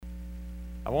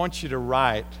I want you to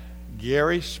write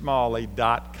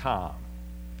GarySmalley.com.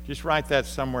 Just write that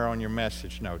somewhere on your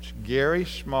message notes. Gary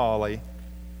Smalley,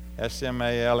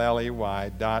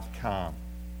 SMALLEY.com.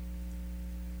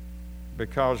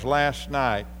 Because last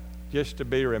night, just to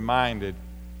be reminded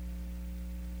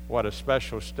what a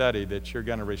special study that you're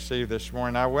going to receive this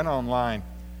morning, I went online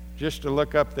just to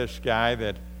look up this guy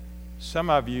that some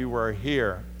of you were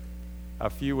here a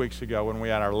few weeks ago when we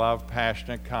had our Love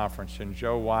Passionate Conference, and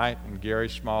Joe White and Gary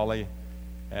Smalley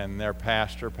and their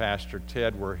pastor, Pastor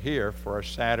Ted, were here for a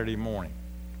Saturday morning.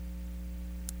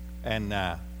 And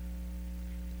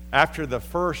after the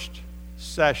first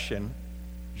session,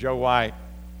 Joe White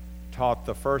taught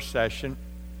the first session.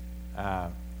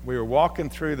 We were walking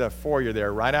through the foyer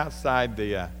there, right outside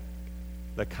the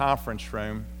conference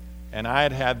room, and I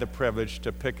had the privilege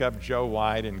to pick up Joe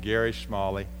White and Gary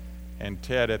Smalley and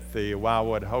Ted at the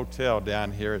Wildwood Hotel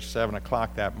down here at 7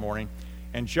 o'clock that morning.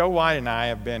 And Joe White and I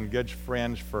have been good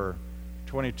friends for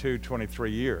 22,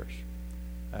 23 years.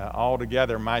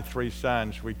 Altogether, my three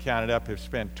sons, we counted up, have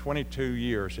spent 22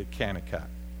 years at Kanakuk.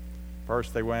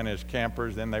 First they went as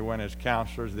campers, then they went as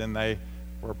counselors, then they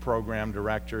were program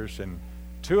directors. And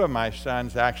two of my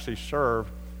sons actually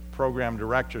served program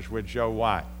directors with Joe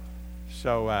White.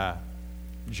 So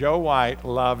Joe White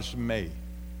loves me.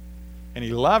 And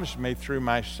he loves me through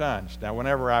my sons. Now,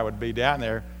 whenever I would be down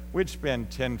there, we'd spend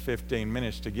 10, 15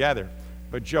 minutes together.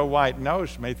 But Joe White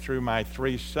knows me through my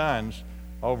three sons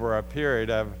over a period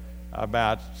of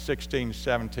about 16,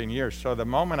 17 years. So the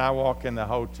moment I walk in the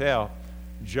hotel,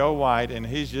 Joe White, and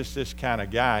he's just this kind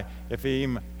of guy, if he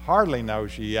even hardly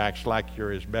knows you, he acts like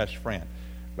you're his best friend.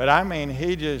 But I mean,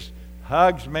 he just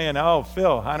hugs me and, oh,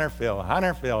 Phil Hunter, Phil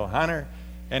Hunter, Phil Hunter.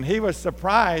 And he was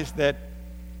surprised that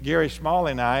Gary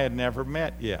Smalley and I had never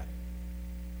met yet.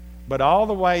 But all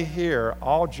the way here,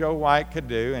 all Joe White could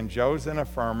do, and Joe's an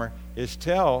affirmer, is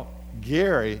tell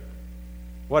Gary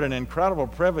what an incredible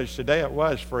privilege today it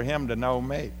was for him to know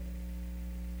me.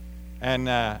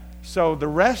 And so the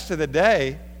rest of the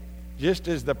day, just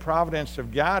as the providence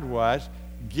of God was,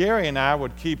 Gary and I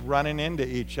would keep running into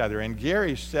each other. And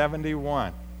Gary's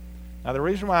 71. Now, the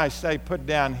reason why I say put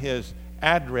down his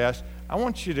address, I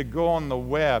want you to go on the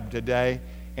web today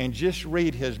and just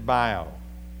read his bio.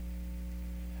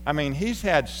 I mean, he's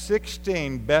had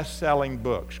 16 best-selling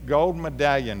books, gold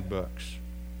medallion books.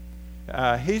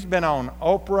 He's been on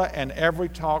Oprah and every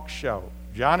talk show.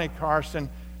 Johnny Carson,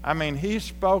 I mean, he's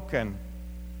spoken.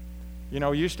 You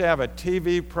know, used to have a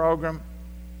TV program,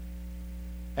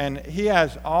 and he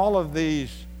has all of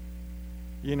these,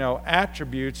 you know,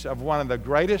 attributes of one of the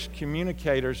greatest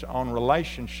communicators on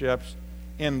relationships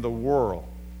in the world.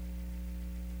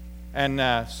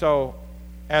 And so,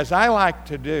 as I like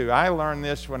to do, I learned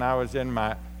this when I was in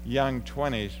my young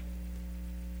 20s.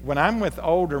 When I'm with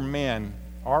older men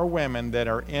or women that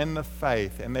are in the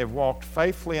faith and they've walked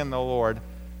faithfully in the Lord,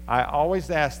 I always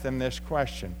ask them this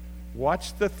question: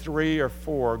 what's the 3 or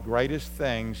 4 greatest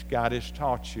things God has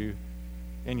taught you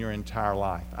in your entire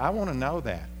life? I want to know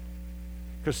that.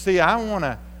 Because, see, I want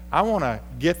to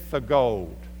get the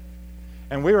gold.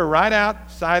 And we were right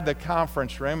outside the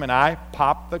conference room, and I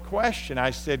popped the question.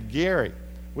 I said, Gary,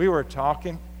 we were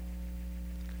talking,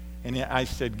 and I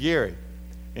said, Gary,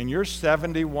 in your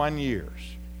 71 years,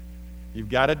 you've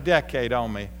got a decade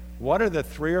on me, what are the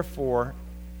 3 or 4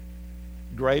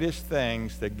 greatest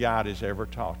things that God has ever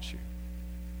taught you?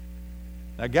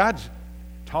 Now, God's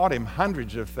taught him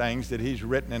hundreds of things that he's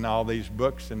written in all these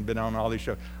books and been on all these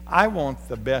shows. I want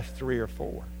the best 3 or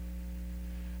 4.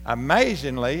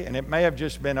 Amazingly, and it may have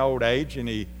just been old age and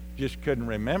he just couldn't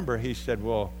remember, he said,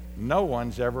 well, no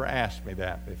one's ever asked me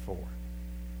that before.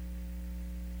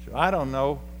 So I don't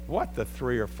know what the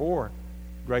 3 or 4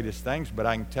 greatest things, but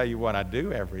I can tell you what I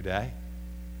do every day.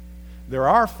 There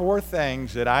are 4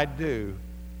 things that I do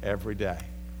every day.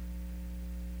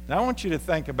 Now I want you to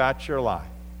think about your life.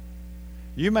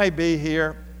 You may be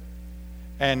here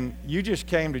and you just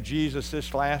came to Jesus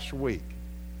this last week.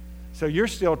 So you're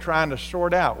still trying to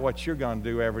sort out what you're going to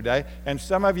do every day. And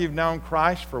some of you have known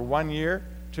Christ for 1 year,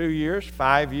 2 years,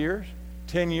 5 years,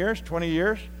 10 years, 20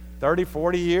 years, 30,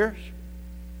 40 years.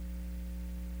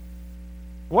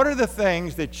 What are the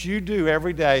things that you do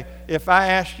every day if I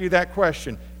ask you that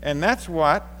question? And that's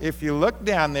what, if you look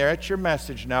down there at your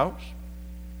message notes,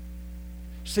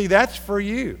 see, that's for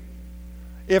you.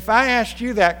 If I asked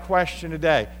you that question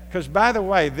today, because by the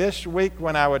way, this week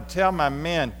when I would tell my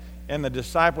men in the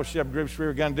discipleship groups we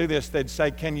were going to do this, they'd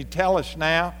say, can you tell us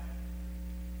now?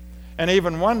 And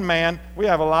even one man, we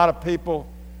have a lot of people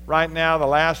right now, the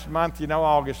last month, you know,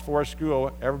 August 4th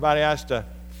school, everybody has to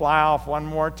fly off one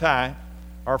more time,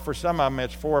 or for some of them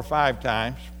it's 4 or 5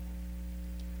 times.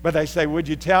 But they say, would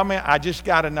you tell me? I just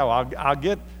got to know. I'll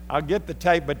get the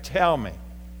tape, but tell me.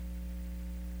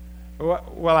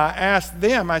 Well, I asked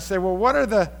them, I say, well, what are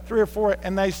the 3 or 4?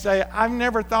 And they say, I've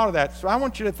never thought of that. So I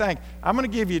want you to think. I'm going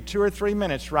to give you 2 or 3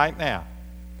 minutes right now.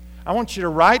 I want you to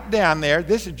write down there,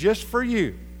 this is just for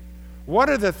you.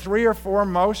 What are the 3 or 4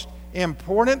 most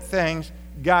important things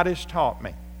God has taught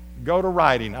me? Go to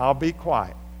writing. I'll be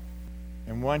quiet.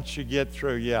 And once you get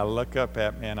through, look up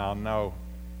at me and I'll know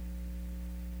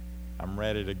I'm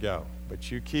ready to go. But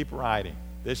you keep writing.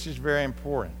 This is very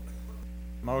important.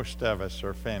 Most of us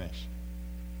are finished.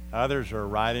 Others are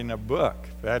writing a book.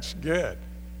 That's good.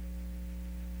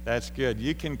 That's good.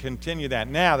 You can continue that.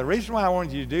 Now, the reason why I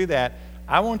wanted you to do that,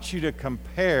 I want you to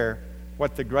compare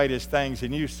what the greatest things,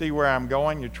 and you see where I'm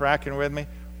going, you're tracking with me,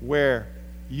 where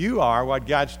you are, what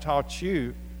God's taught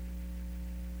you,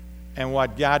 and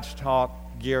what God's taught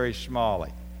Gary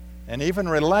Smalley. And even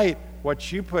relate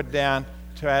what you put down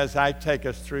to as I take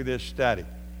us through this study.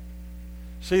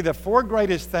 See, the 4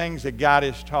 greatest things that God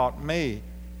has taught me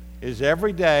is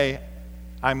every day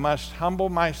I must humble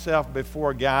myself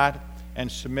before God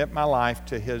and submit my life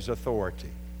to His authority.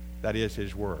 That is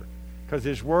His Word. Because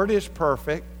His Word is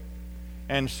perfect,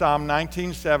 and Psalm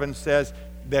 19:7 says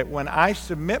that when I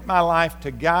submit my life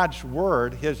to God's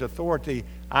Word, His authority,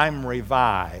 I'm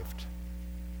revived.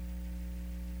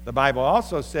 The Bible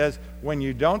also says when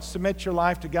you don't submit your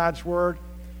life to God's Word,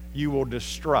 you will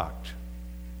destruct.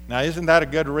 Now, isn't that a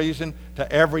good reason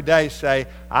to every day say,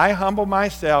 I humble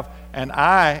myself and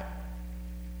I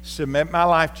submit my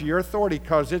life to your authority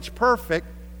because it's perfect,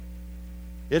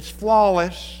 it's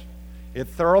flawless, it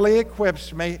thoroughly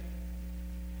equips me,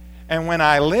 and when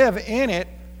I live in it,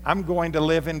 I'm going to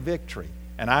live in victory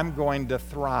and I'm going to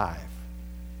thrive.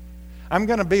 I'm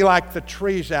going to be like the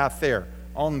trees out there.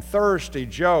 On Thursday,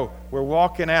 Joe, we're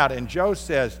walking out and Joe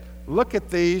says, look at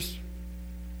these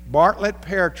Bartlett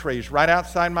pear trees right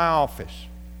outside my office.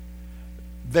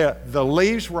 The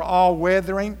leaves were all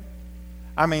withering.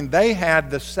 I mean, they had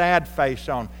the sad face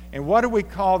on. And what do we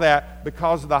call that?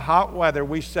 Because of the hot weather,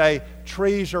 we say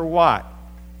trees are what?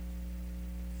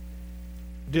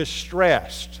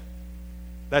 Distressed.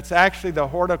 That's actually the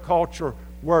horticulture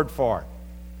word for it.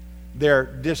 They're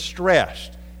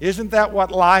distressed. Isn't that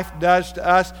what life does to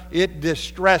us? It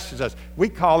distresses us. We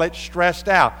call it stressed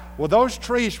out. Well, those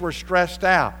trees were stressed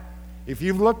out. If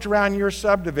you've looked around your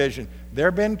subdivision, there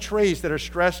have been trees that are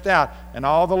stressed out and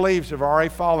all the leaves have already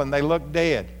fallen. They look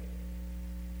dead.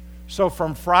 So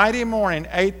from Friday morning,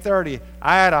 8:30,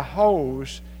 I had a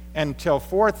hose until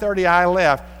 4:30 I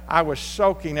left. I was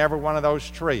soaking every one of those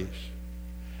trees.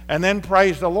 And then,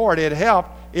 praise the Lord, it helped.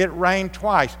 It rained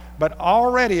twice. But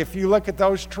already, if you look at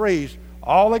those trees,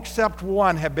 all except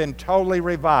one have been totally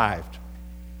revived.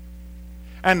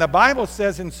 And the Bible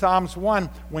says in Psalms 1,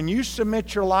 when you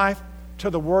submit your life to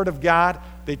the Word of God,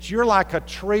 that you're like a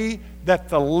tree that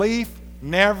the leaf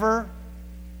never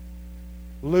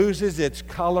loses its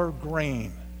color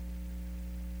green.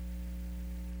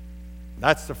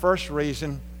 That's the first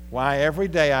reason why every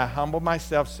day I humble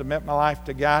myself, submit my life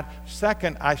to God.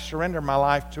 Second, I surrender my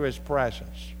life to His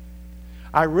presence.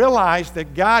 I realize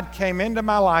that God came into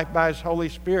my life by His Holy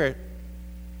Spirit,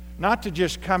 not to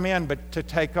just come in, but to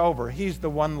take over. He's the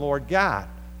one Lord God.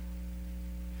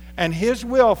 And His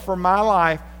will for my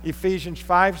life, Ephesians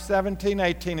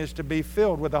 5:17-18, is to be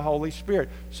filled with the Holy Spirit.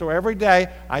 So every day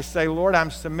I say, Lord,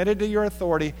 I'm submitted to your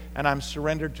authority and I'm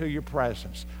surrendered to your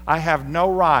presence. I have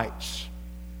no rights.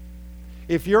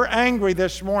 If you're angry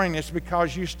this morning, it's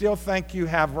because you still think you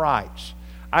have rights.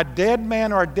 A dead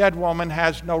man or a dead woman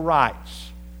has no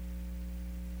rights.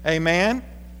 Amen?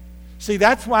 See,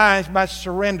 that's why I must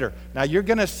surrender. Now, you're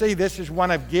going to see this is one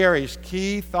of Gary's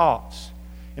key thoughts.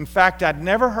 In fact, I'd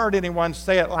never heard anyone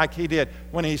say it like he did.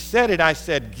 When he said it, I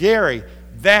said, Gary,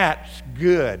 that's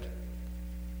good.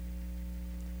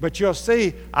 But you'll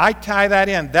see, I tie that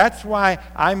in. That's why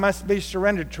I must be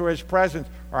surrendered to His presence,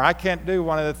 or I can't do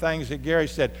one of the things that Gary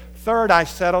said. Third, I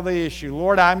settle the issue.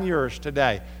 Lord, I'm yours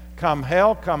today. Come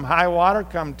hell, come high water,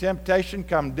 come temptation,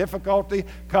 come difficulty,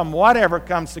 come whatever,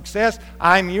 come success.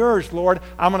 I'm yours, Lord.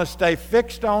 I'm going to stay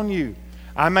fixed on you.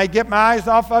 I may get my eyes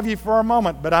off of you for a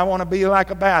moment, but I want to be like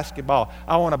a basketball.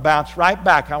 I want to bounce right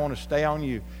back. I want to stay on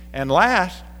you. And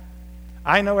last,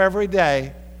 I know every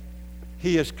day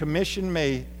He has commissioned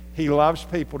me. He loves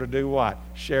people to do what?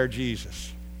 Share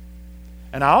Jesus.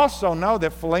 And I also know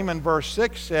that Philemon verse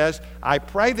 6 says, I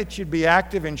pray that you'd be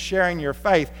active in sharing your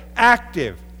faith.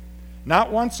 Active.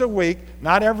 Not once a week,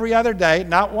 not every other day,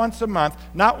 not once a month,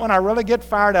 not when I really get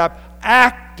fired up.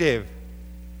 Active.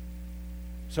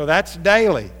 So that's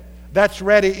daily. that's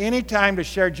ready anytime to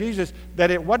share Jesus.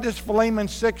 What does Philemon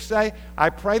 6 say? I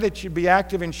pray that you be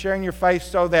active in sharing your faith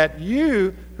so that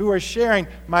you who are sharing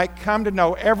might come to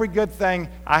know every good thing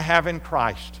I have in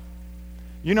Christ.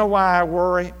 You know why I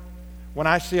worry when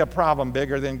I see a problem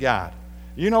bigger than God?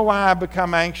 You know why I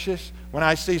become anxious when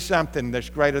I see something that's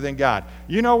greater than God?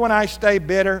 You know when I stay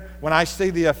bitter, when I see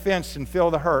the offense and feel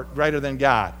the hurt greater than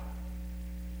God?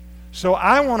 So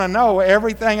I want to know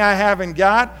everything I have in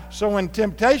God, so when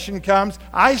temptation comes,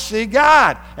 I see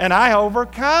God and I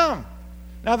overcome.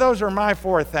 Now those are my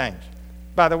 4 things.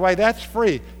 By the way, that's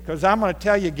free, because I'm going to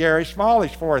tell you Gary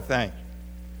Smalley's 4 things.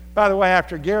 By the way,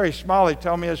 after Gary Smalley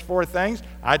told me his 4 things,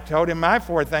 I told him my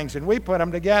 4 things, and we put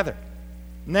them together.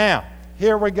 Now,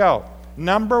 here we go.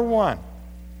 Number 1.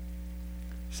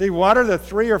 See, what are the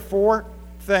 3 or 4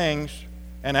 things,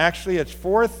 and actually it's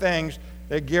 4 things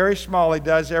that Gary Smalley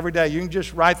does every day. You can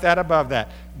just write that above that.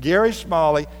 Gary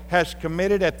Smalley has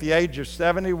committed at the age of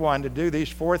 71 to do these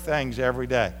 4 things every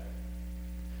day.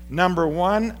 Number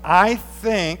 1, I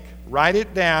think, write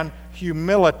it down,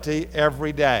 humility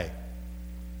every day.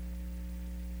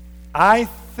 I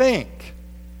think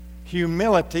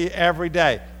humility every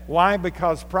day. Why?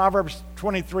 Because Proverbs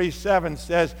 23:7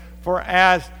 says, for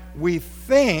as we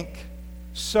think,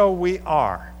 so we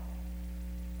are.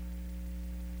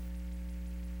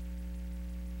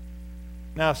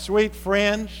 Now, sweet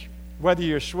friends, whether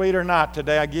you're sweet or not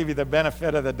today, I give you the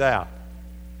benefit of the doubt.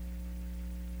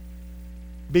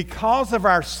 Because of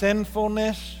our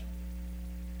sinfulness,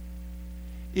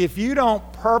 if you don't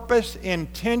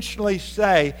intentionally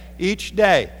say each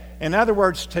day, in other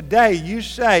words, today you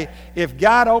say, if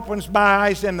God opens my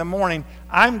eyes in the morning,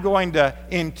 I'm going to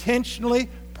intentionally,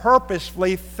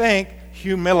 purposefully think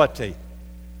humility.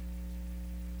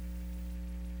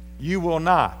 You will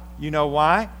not. You know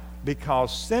why?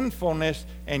 Because sinfulness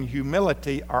and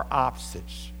humility are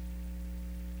opposites.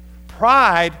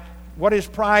 Pride, what is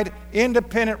pride?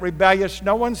 Independent, rebellious.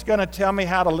 No one's going to tell me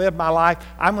how to live my life.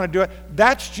 I'm going to do it.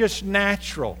 That's just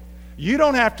natural. You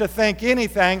don't have to think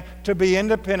anything to be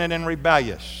independent and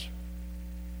rebellious.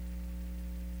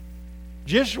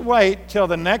 Just wait till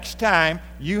the next time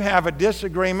you have a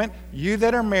disagreement, you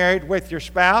that are married, with your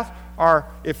spouse, or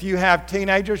if you have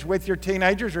teenagers, with your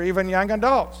teenagers, or even young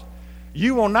adults.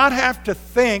 You will not have to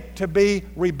think to be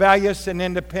rebellious and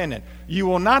independent. You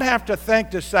will not have to think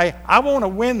to say, I want to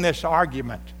win this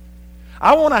argument.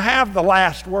 I want to have the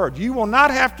last word. You will not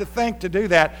have to think to do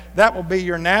that. That will be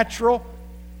your natural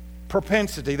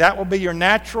propensity. That will be your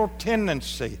natural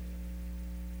tendency.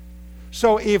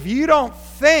 So if you don't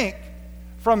think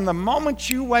from the moment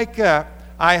you wake up,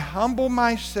 I humble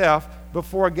myself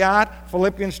before God,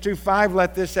 Philippians 2:5,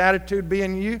 let this attitude be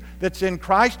in you that's in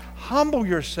Christ. Humble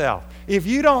yourself. If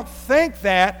you don't think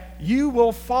that, you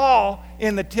will fall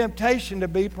in the temptation to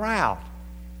be proud.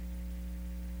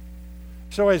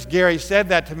 So as Gary said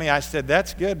that to me, I said,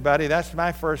 that's good, buddy. That's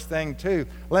my first thing too.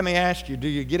 Let me ask you, do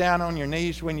you get down on your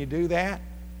knees when you do that?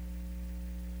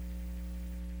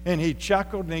 And he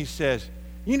chuckled and he says,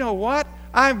 you know what?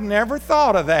 I've never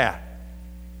thought of that.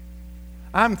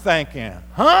 I'm thinking,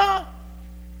 huh?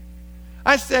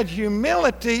 I said,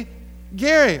 humility.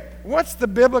 Gary, what's the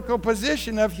biblical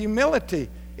position of humility?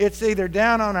 It's either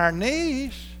down on our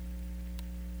knees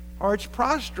or it's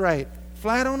prostrate,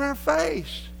 flat on our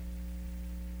face.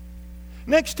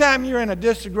 Next time you're in a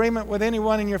disagreement with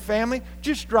anyone in your family,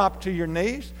 just drop to your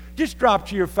knees. Just drop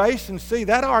to your face and see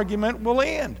that argument will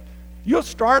end. You'll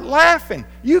start laughing.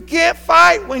 You can't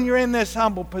fight when you're in this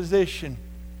humble position.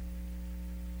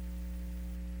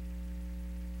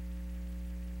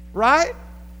 Right?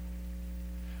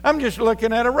 I'm just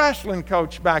looking at a wrestling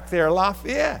coach back there,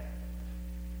 Lafayette.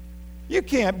 You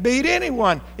can't beat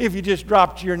anyone if you just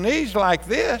drop to your knees like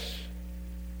this.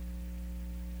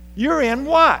 You're in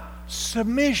what?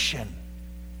 Submission.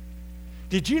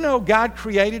 Did you know God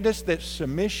created us that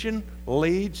submission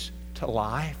leads to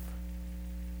life?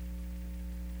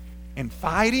 And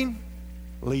fighting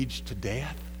leads to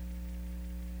death.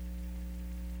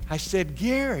 I said,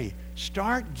 Gary,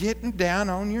 start getting down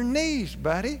on your knees,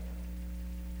 buddy.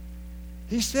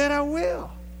 He said, I will.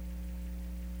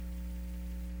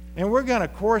 And we're going to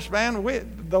correspond.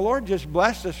 The Lord just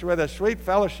blessed us with a sweet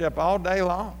fellowship all day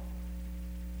long.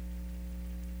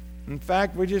 In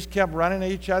fact, we just kept running to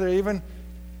each other. Even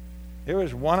it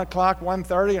was 1 o'clock,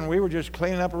 1:30, and we were just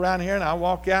cleaning up around here, and I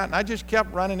walk out, and I just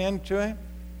kept running into him.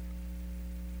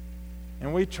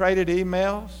 And we traded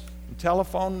emails and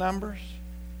telephone numbers.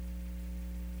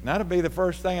 And that'll be the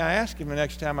first thing I ask him the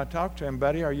next time I talk to him,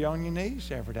 buddy, are you on your knees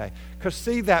every day? Because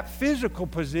see, that physical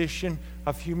position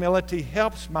of humility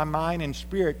helps my mind and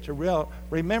spirit to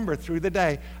remember through the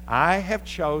day, I have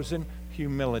chosen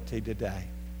humility today.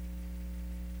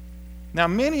 Now,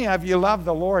 many of you love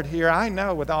the Lord here, I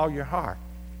know, with all your heart.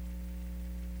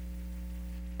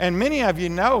 And many of you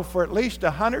know for at least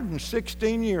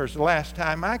 116 years, the last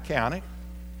time I counted,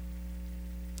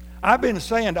 I've been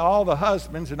saying to all the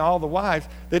husbands and all the wives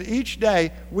that each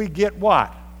day we get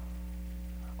what?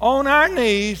 On our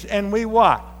knees, and we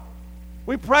what?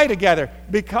 We pray together,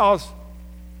 because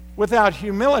without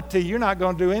humility, you're not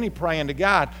going to do any praying to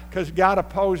God, because God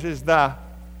opposes the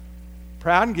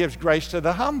proud and gives grace to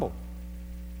the humble.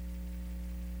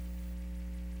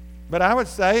 But I would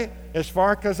say, as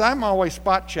far, because I'm always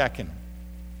spot checking,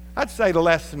 I'd say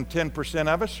less than 10%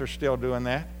 of us are still doing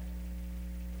that.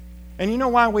 And you know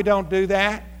why we don't do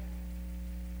that?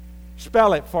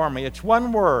 Spell it for me. It's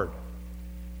one word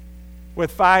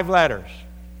with 5 letters.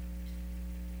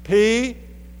 P-R-I-D-E.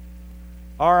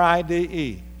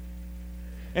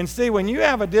 And see, when you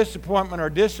have a disappointment or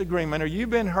disagreement, or you've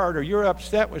been hurt, or you're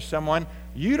upset with someone,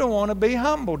 you don't want to be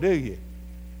humble, do you?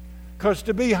 Because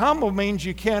to be humble means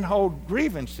you can't hold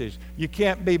grievances. You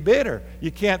can't be bitter.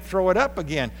 You can't throw it up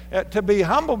again. To be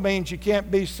humble means you can't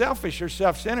be selfish or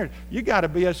self-centered. You got to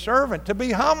be a servant to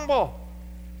be humble.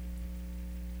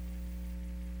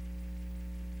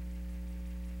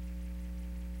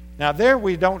 Now there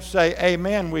we don't say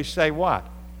amen, we say what?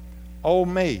 Oh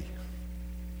me.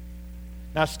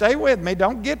 Now stay with me,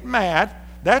 don't get mad.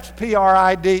 That's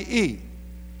P-R-I-D-E.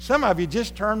 Some of you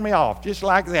just turned me off, just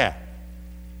like that.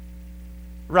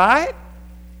 Right?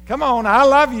 Come on, I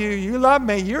love you, you love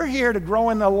me. You're here to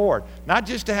grow in the Lord, not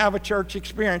just to have a church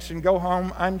experience and go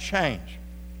home unchanged.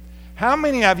 How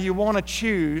many of you want to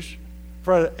choose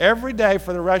for every day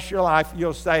for the rest of your life,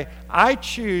 you'll say, I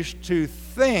choose to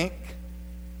think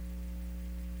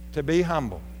to be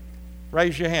humble?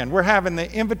 Raise your hand. We're having the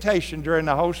invitation during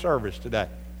the whole service today.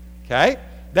 Okay?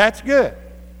 That's good.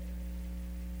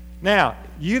 Now,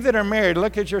 you that are married,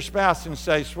 look at your spouse and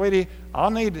say, sweetie,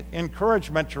 I'll need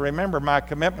encouragement to remember my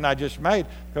commitment I just made,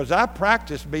 because I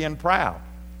practice being proud.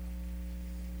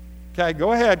 Okay,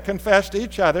 go ahead, confess to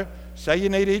each other. Say you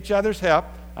need each other's help.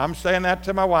 I'm saying that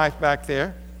to my wife back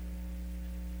there.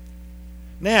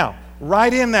 Now,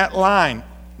 right in that line,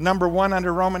 number 1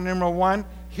 under Roman numeral 1,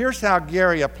 here's how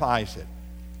Gary applies it.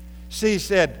 See, he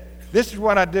said, this is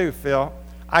what I do, Phil.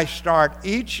 I start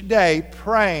each day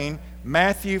praying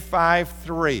Matthew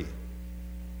 5:3.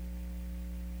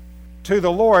 To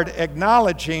the Lord,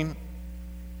 acknowledging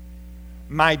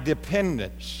my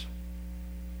dependence,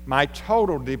 my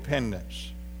total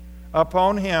dependence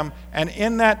upon Him. And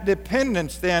in that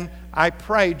dependence, then, I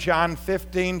pray John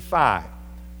 15:5.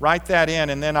 Write that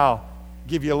in, and then I'll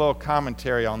give you a little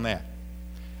commentary on that.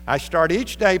 I start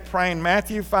each day praying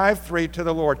Matthew 5:3 to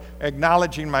the Lord,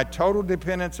 acknowledging my total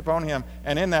dependence upon Him.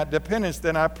 And in that dependence,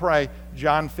 then I pray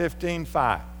John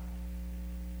 15:5.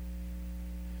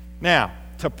 Now,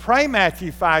 to pray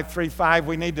Matthew 5:3-5,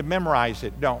 we need to memorize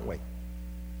it, don't we?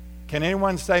 Can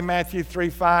anyone say Matthew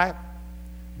 3:5?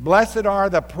 Blessed are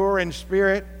the poor in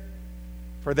spirit,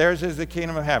 for theirs is the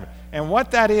kingdom of heaven. And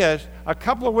what that is, a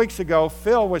couple of weeks ago,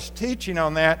 Phil was teaching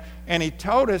on that, and he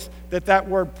told us that that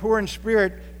word poor in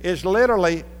spirit is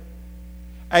literally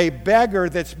a beggar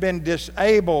that's been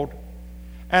disabled.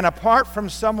 And apart from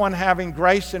someone having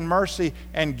grace and mercy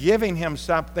and giving him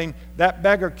something, that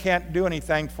beggar can't do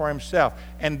anything for himself.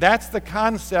 And that's the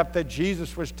concept that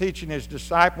Jesus was teaching His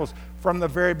disciples from the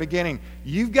very beginning.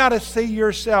 You've got to see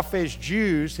yourself as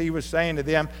Jews, He was saying to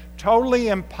them, totally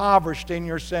impoverished in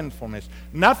your sinfulness.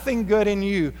 Nothing good in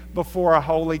you before a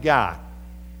holy God.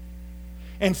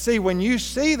 And see, when you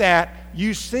see that,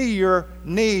 you see your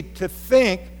need to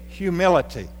think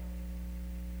humility.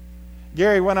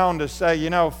 Gary went on to say, you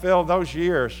know, Phil, those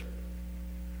years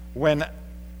when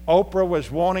Oprah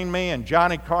was wanting me and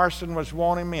Johnny Carson was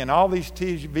wanting me and all these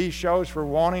TV shows were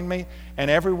wanting me, and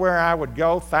everywhere I would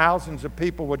go, thousands of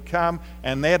people would come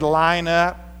and they'd line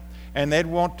up and they'd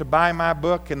want to buy my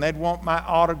book and they'd want my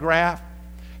autograph.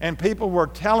 And people were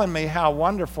telling me how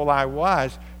wonderful I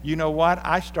was. You know what?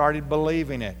 I started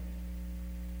believing it.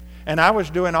 And I was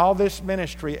doing all this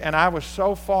ministry, and I was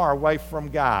so far away from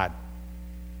God.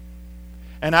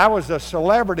 And I was a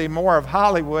celebrity more of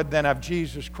Hollywood than of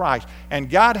Jesus Christ. And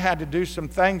God had to do some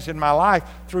things in my life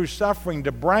through suffering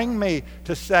to bring me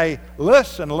to say,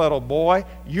 listen, little boy,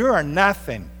 you're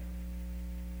nothing.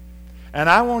 And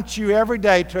I want you every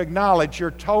day to acknowledge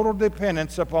your total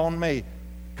dependence upon me,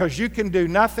 because you can do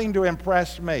nothing to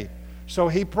impress me. So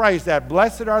he prays that,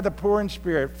 blessed are the poor in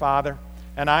spirit, Father.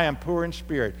 and I am poor in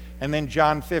spirit. And then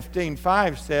John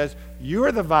 15:5 says, you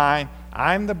are the vine,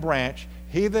 I am the branch.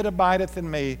 He that abideth in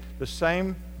me, the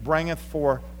same bringeth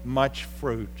forth much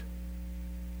fruit.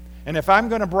 And if I'm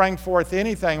going to bring forth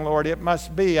anything, Lord, it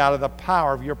must be out of the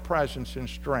power of your presence and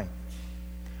strength.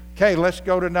 Okay, let's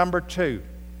go to number 2.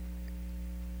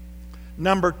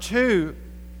 Number 2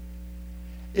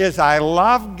 is I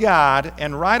love God,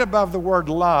 and right above the word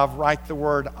love, write the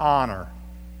word honor.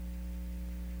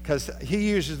 Because he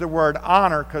uses the word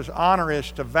honor, because honor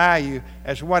is to value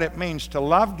as what it means to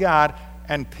love God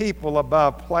and people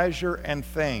above pleasure and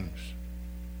things.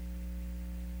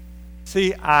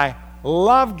 See, I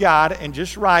love God, and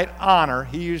just write honor.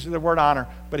 He uses the word honor,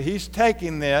 but he's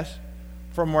taking this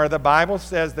from where the Bible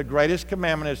says the greatest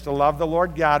commandment is to love the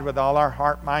Lord God with all our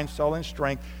heart, mind, soul, and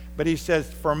strength. But he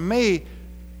says, for me,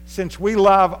 since we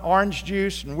love orange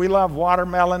juice, and we love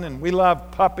watermelon, and we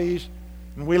love puppies,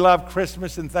 and we love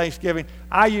Christmas and Thanksgiving,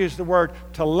 I use the word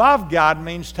to love God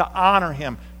means to honor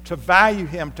him, to value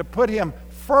him, to put him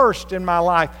first in my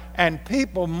life, and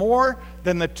people more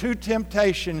than the 2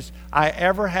 temptations I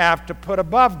ever have to put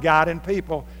above God and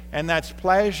people, and that's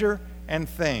pleasure and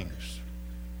things.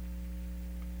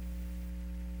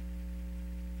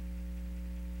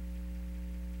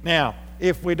 Now,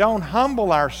 if we don't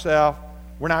humble ourselves,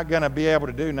 we're not going to be able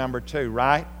to do number 2,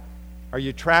 right? Are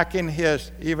you tracking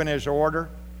his order?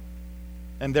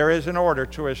 And there is an order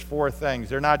to his 4 things.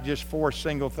 They're not just 4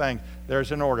 single things.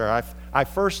 There's an order. I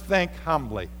first think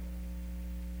humbly.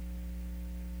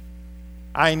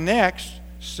 I next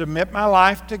submit my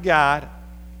life to God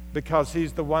because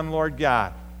he's the one Lord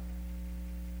God.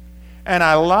 And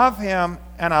I love him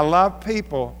and I love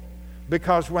people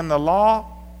because when the law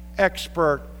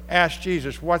expert asked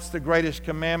Jesus, what's the greatest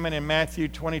commandment in Matthew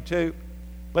 22?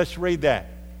 Let's read that.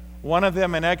 One of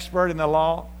them, an expert in the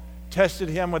law, tested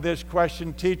him with this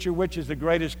question, teacher, which is the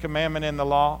greatest commandment in the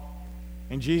law?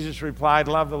 And Jesus replied,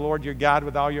 love the Lord your God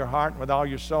with all your heart, and with all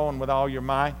your soul, and with all your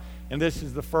mind. And this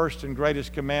is the first and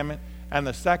greatest commandment. And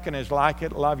the second is like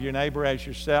it, love your neighbor as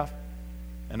yourself.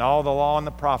 And all the law and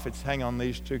the prophets hang on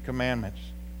these 2 commandments.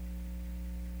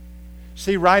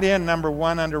 See, right in number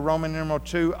 1 under Roman numeral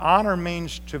 2, honor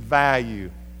means to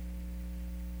value.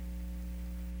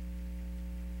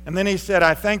 And then he said,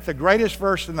 I think the greatest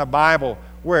verse in the Bible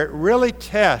where it really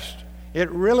tests, it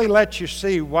really lets you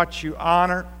see what you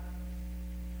honor,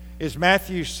 is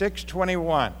Matthew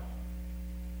 6:21.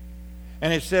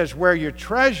 And it says, where your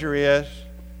treasure is,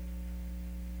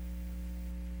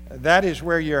 that is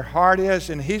where your heart is.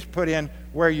 And he's put in,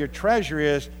 where your treasure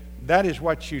is, that is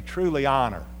what you truly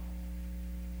honor.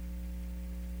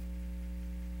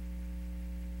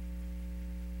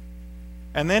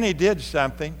 And then he did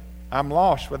something. I'm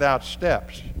lost without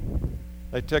steps.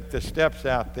 They took the steps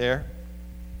out there.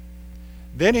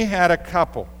 Then he had a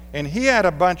couple. And he had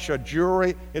a bunch of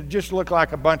jewelry. It just looked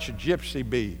like a bunch of gypsy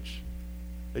beads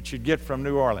that you'd get from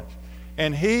New Orleans.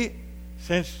 And he,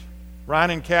 since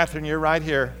Ryan and Catherine, you're right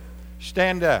here,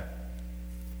 stand up.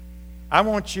 I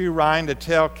want you, Ryan, to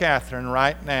tell Catherine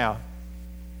right now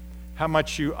how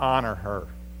much you honor her.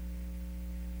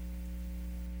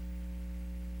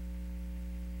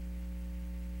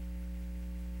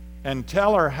 And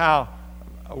tell her how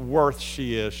worth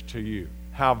she is to you,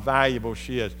 how valuable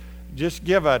she is. Just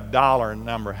give a dollar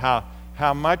number,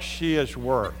 how much she is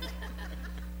worth.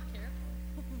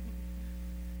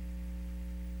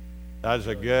 That was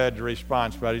a good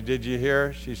response, buddy. Did you hear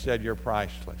her? She said, you're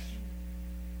priceless.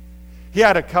 He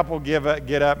had a couple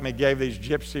get up and he gave these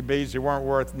gypsy beads. They weren't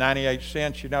worth 98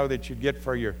 cents, that you'd get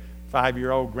for your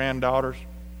 5-year-old granddaughters.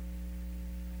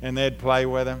 And they'd play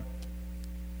with them.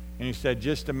 And he said,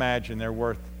 just imagine they're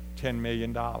worth $10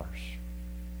 million.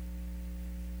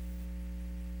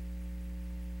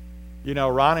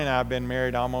 Ronnie and I have been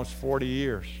married almost 40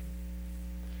 years.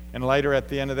 And later at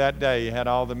the end of that day, he had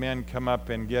all the men come up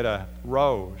and get a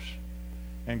rose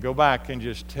and go back and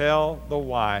just tell the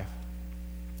wife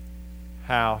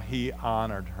how he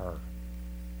honored her.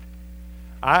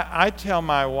 I tell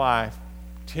my wife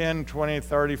 10, 20,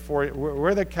 30, 40,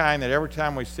 we're the kind that every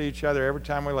time we see each other, every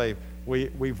time we leave, we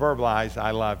verbalize,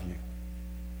 I love you.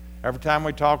 Every time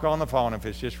we talk on the phone, if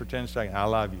it's just for 10 seconds, I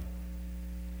love you.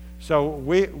 So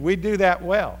we do that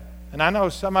well. And I know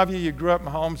some of you grew up in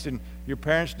homes and your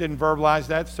parents didn't verbalize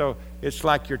that, so it's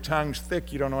like your tongue's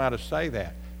thick, you don't know how to say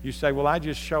that. You say, well, I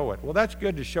just show it. Well, that's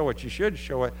good to show it. You should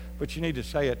show it, but you need to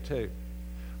say it too.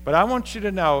 But I want you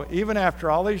to know, even after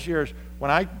all these years,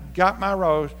 when I got my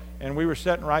rose and we were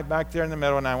sitting right back there in the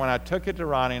middle, and when I took it to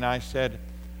Ronnie and I said,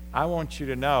 I want you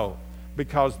to know,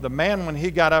 because the man, when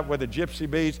he got up with the gypsy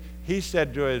beads, he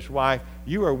said to his wife,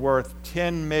 you are worth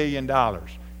 $10 million.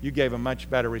 you gave a much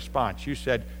better response. You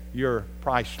said, "You're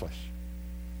priceless."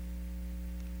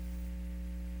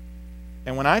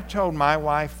 And when I told my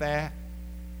wife that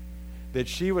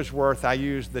she was worth, I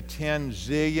used the $10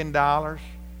 zillion,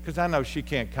 because I know she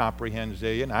can't comprehend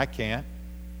zillion. I can't.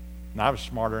 And I was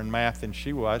smarter in math than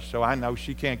she was, so I know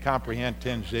she can't comprehend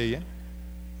 10 zillion.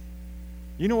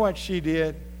 You know what she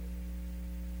did?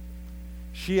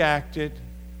 She acted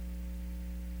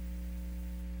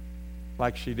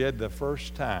like she did the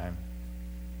first time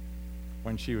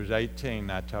when she was 18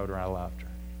 and I told her I loved her.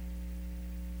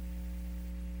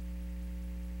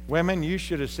 Women, you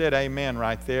should have said amen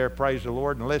right there. Praise the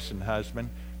Lord. And listen, husband,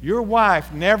 your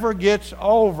wife never gets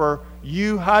over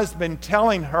you, husband,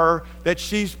 telling her that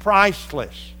she's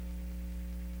priceless.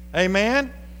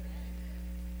 Amen?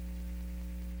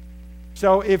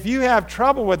 So if you have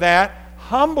trouble with that,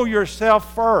 humble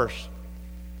yourself first.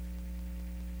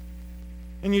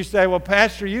 And you say, "Well,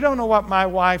 Pastor, you don't know what my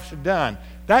wife's done."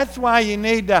 That's why you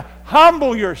need to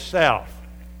humble yourself.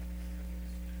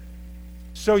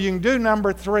 So you can do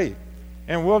number 3.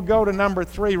 And we'll go to number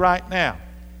 3 right now.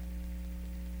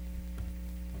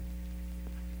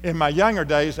 In my younger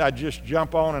days, I'd just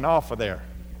jump on and off of there.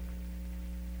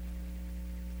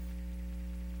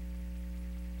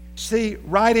 See,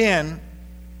 right in,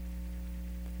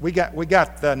 we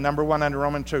got the number 1 under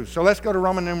Roman 2. So let's go to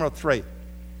Roman numeral 3.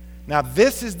 Now,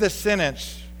 this is the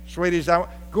sentence, sweeties.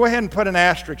 Go ahead and put an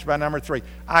asterisk by number 3.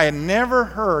 I had never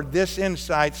heard this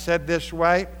insight said this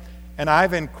way, and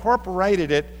I've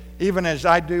incorporated it even as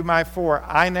I do my 4.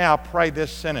 I now pray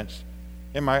this sentence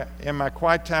in my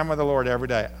quiet time with the Lord every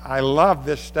day. I love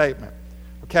this statement.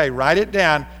 Okay, write it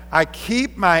down. I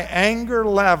keep my anger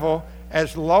level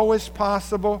as low as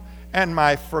possible and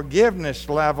my forgiveness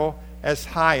level as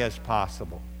high as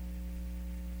possible.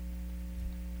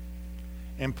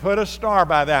 And put a star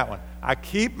by that one. I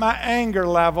keep my anger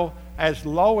level as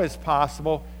low as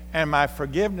possible and my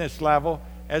forgiveness level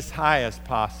as high as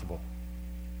possible.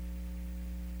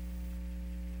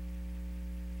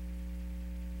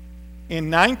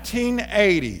 In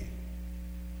 1980,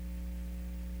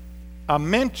 a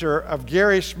mentor of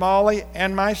Gary Smalley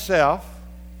and myself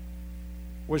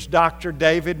was Dr.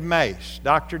 David Mace.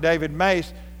 Dr. David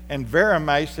Mace and Vera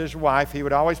Mace, his wife, he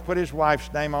would always put his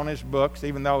wife's name on his books,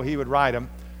 even though he would write them,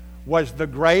 was the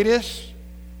greatest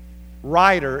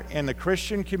writer in the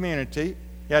Christian community.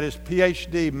 He had his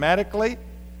PhD medically,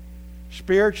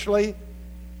 spiritually,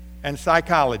 and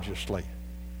psychologically.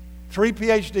 3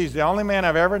 PhDs, the only man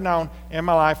I've ever known in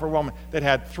my life or woman that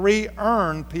had 3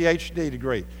 earned PhD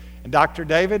degrees. And Dr.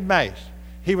 David Mace,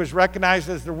 he was recognized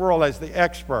as the world as the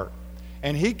expert.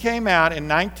 And he came out in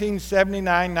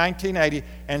 1979, 1980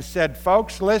 and said,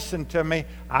 "Folks, listen to me.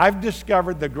 I've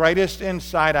discovered the greatest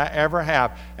insight I ever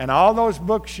have. And all those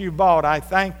books you bought, I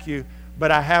thank you,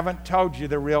 but I haven't told you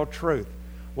the real truth."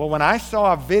 Well, when I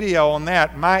saw a video on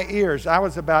that, my ears, I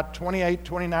was about 28,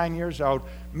 29 years old,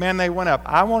 man, they went up.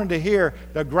 I wanted to hear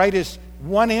the greatest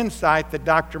one insight that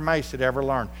Dr. Mace had ever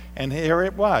learned. And here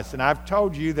it was. And I've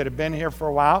told you that have been here for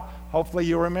a while, hopefully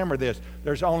you'll remember this.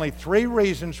 There's only 3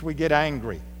 reasons we get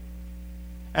angry.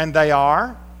 And they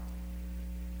are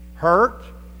hurt,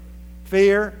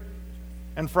 fear,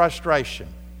 and frustration.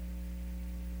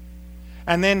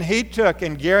 And then he took,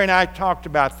 and Gary and I talked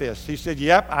about this. He said,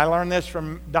 "Yep, I learned this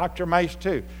from Dr. Mace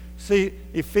too." See,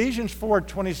 Ephesians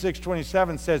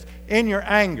 4:26-27 says, "In your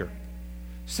anger."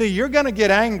 See, you're going to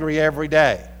get angry every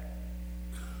day.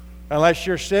 Unless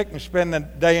you're sick and spend the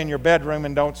day in your bedroom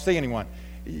and don't see anyone.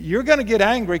 You're going to get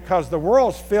angry because the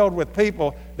world's filled with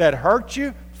people that hurt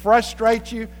you,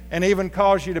 frustrate you, and even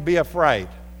cause you to be afraid.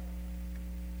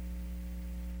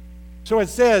 So it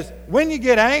says, when you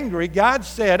get angry, God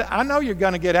said, I know you're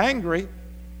going to get angry.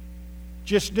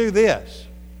 Just do this.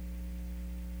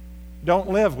 Don't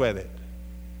live with it.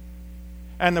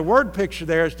 And the word picture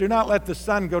there is, do not let the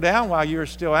sun go down while you're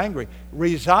still angry.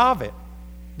 Resolve it.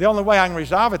 The only way I can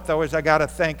resolve it, though, is I got to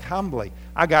think humbly.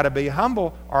 I got to be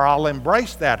humble, or I'll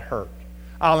embrace that hurt.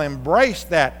 I'll embrace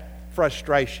that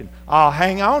frustration. I'll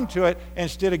hang on to it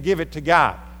instead of give it to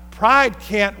God. Pride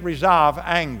can't resolve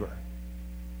anger.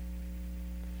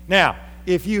 Now,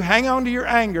 if you hang on to your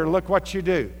anger, look what you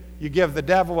do. You give the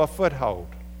devil a foothold.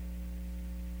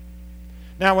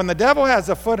 Now, when the devil has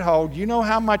a foothold, you know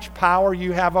how much power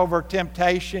you have over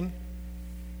temptation?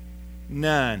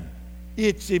 None.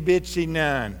 Itsy bitsy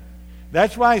none.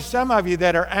 That's why some of you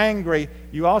that are angry,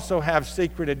 you also have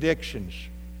secret addictions.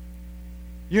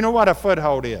 You know what a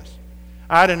foothold is.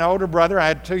 I had an older brother, I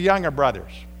had 2 younger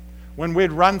brothers. When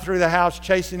we'd run through the house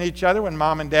chasing each other when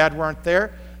mom and dad weren't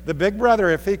there, the big brother,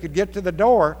 if he could get to the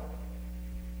door,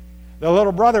 The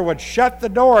little brother would shut the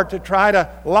door to try to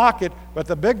lock it, but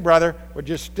the big brother would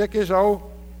just stick his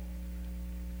old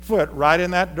foot right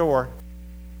in that door.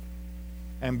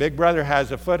 And big brother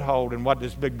has a foothold, and what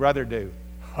does big brother do?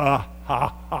 Ha,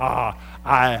 ha, ha,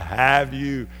 I have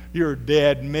you. You're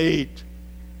dead meat.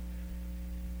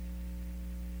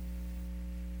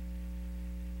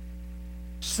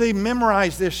 See,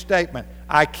 memorize this statement.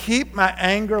 I keep my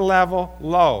anger level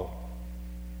low.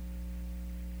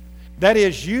 That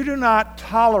is, you do not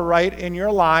tolerate in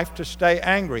your life to stay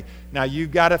angry. Now,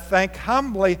 you've got to think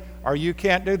humbly, or you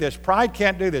can't do this. Pride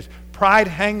can't do this. Pride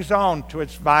hangs on to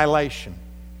its violation.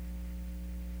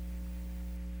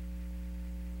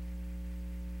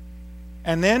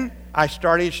 And then I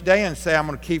start each day and say, I'm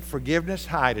going to keep forgiveness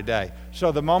high today.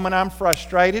 So the moment I'm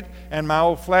frustrated and my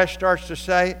old flesh starts to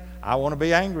say, I want to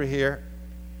be angry here,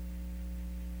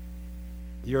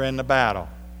 you're in the battle.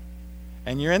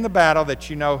 And you're in the battle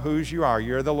that you know whose you are.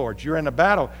 You're the Lord's. You're in a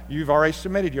battle. You've already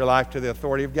submitted your life to the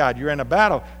authority of God. You're in a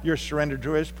battle. You're surrendered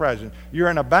to His presence. You're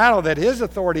in a battle that His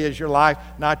authority is your life,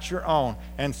 not your own.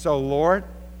 And so, Lord,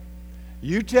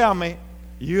 you tell me,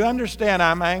 you understand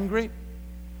I'm angry,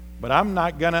 but I'm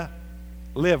not going to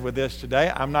live with this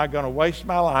today. I'm not going to waste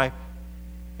my life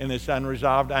in this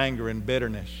unresolved anger and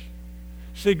bitterness.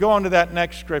 See, go on to that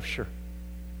next scripture.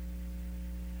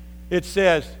 It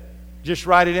says, just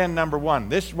write it in, number 1.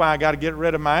 This is why I got to get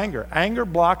rid of my anger. Anger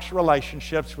blocks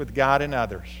relationships with God and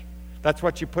others. That's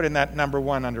what you put in that number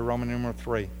 1 under Roman numeral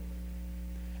 3.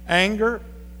 Anger,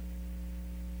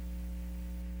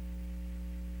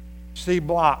 see,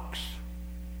 blocks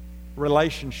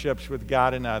relationships with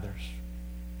God and others.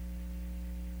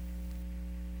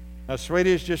 Now,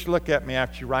 sweeties, just look at me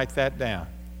after you write that down.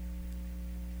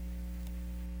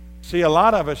 See, a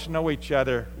lot of us know each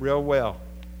other real well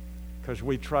because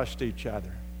we trust each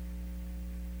other.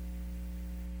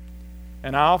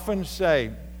 And I often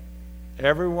say,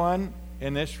 everyone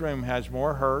in this room has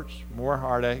more hurts, more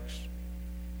heartaches,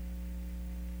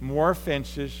 more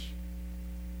offenses,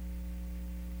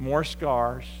 more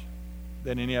scars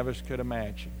than any of us could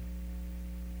imagine.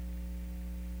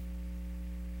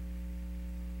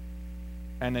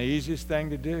 And the easiest thing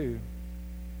to do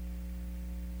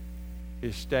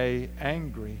is stay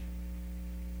angry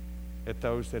at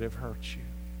those that have hurt you.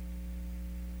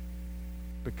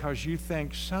 Because you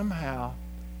think somehow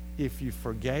if you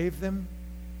forgave them,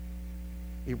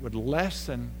 it would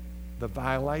lessen the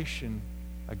violation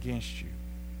against you.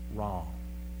 Wrong.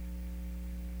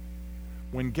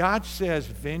 When God says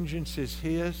vengeance is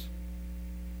His,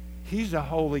 He's a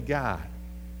holy God.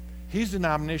 He's an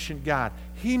omniscient God.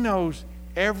 He knows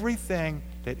everything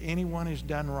that anyone has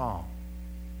done wrong.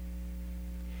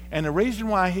 And the reason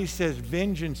why He says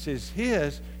vengeance is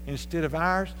His instead of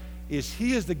ours is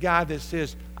He is the God that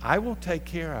says, I will take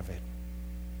care of it.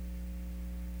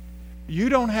 You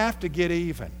don't have to get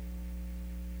even.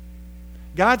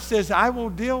 God says, I will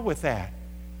deal with that.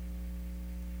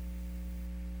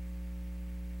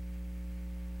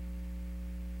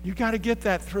 You got to get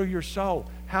that through your soul.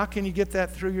 How can you get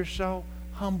that through your soul?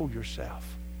 Humble yourself.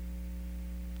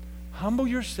 Humble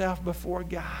yourself before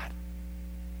God.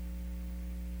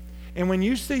 And when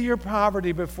you see your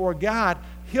poverty before God,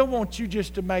 He'll want you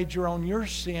just to major on your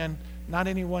sin, not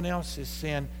anyone else's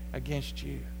sin against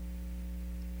you.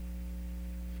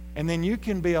 And then you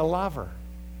can be a lover.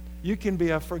 You can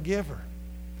be a forgiver.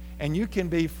 And you can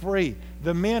be free.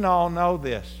 The men all know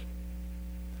this.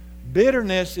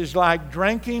 Bitterness is like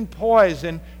drinking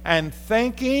poison and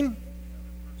thinking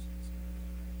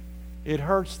it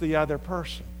hurts the other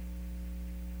person.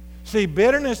 See,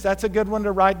 bitterness, that's a good one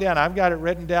to write down. I've got it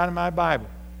written down in my Bible.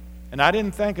 And I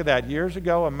didn't think of that. Years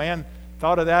ago, a man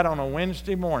thought of that on a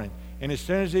Wednesday morning. And as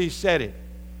soon as he said it,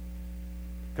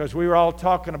 because we were all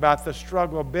talking about the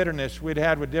struggle of bitterness we'd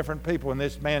had with different people, and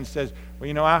this man says, well,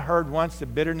 you know, I heard once that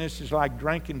bitterness is like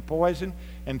drinking poison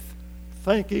and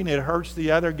thinking it hurts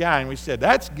the other guy. And we said,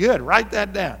 that's good. Write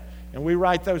that down. And we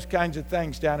write those kinds of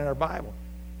things down in our Bible.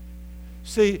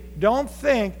 See, don't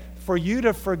think for you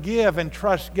to forgive and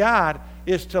trust God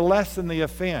is to lessen the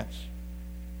offense.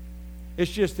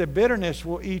 It's just that bitterness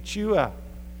will eat you up.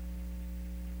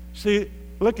 See,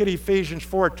 look at Ephesians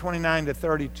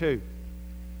 4:29-32.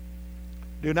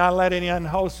 Do not let any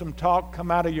unwholesome talk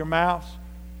come out of your mouths.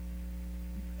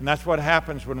 And that's what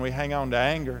happens when we hang on to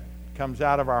anger. It comes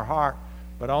out of our heart.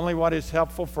 But only what is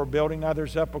helpful for building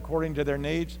others up according to their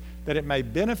needs, that it may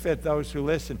benefit those who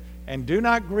listen. And do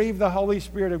not grieve the Holy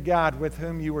Spirit of God, with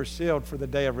whom you were sealed for the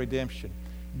day of redemption.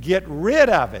 Get rid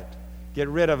of it. Get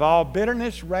rid of all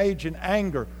bitterness, rage, and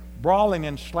anger, brawling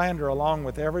and slander, along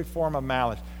with every form of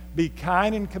malice. Be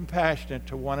kind and compassionate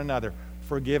to one another,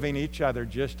 forgiving each other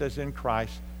just as in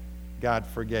Christ God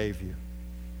forgave you.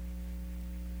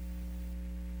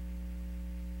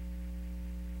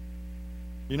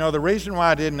 You know, the reason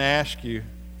why I didn't ask you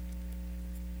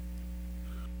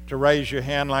to raise your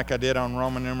hand like I did on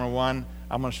Roman numeral 1,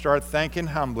 I'm going to start thinking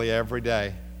humbly every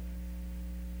day.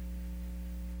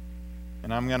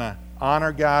 And I'm going to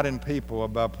honor God and people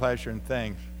above pleasure and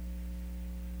things.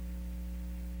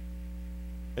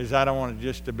 Is I don't want it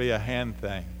just to be a hand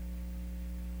thing.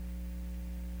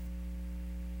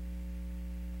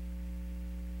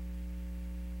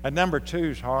 That number 2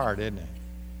 is hard, isn't it?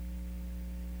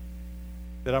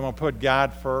 That I'm going to put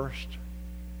God first.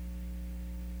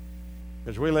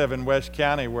 Because we live in West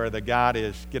County where the God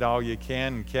is get all you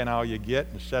can and can all you get,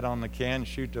 and set on the can,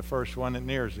 shoot the first one that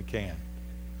nears the can.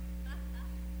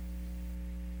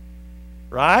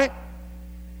 Right?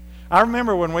 I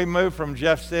remember when we moved from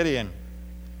Jeff City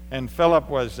and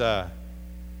Philip was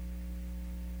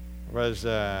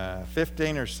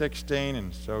 15 or 16,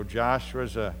 and so Josh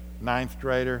was a 9th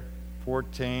grader,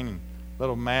 14, and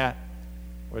little Matt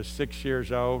was 6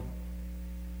 years old.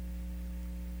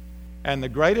 And the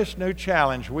greatest new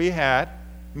challenge we had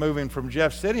moving from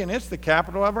Jeff City, and it's the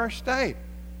capital of our state,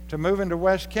 to move into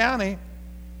West County,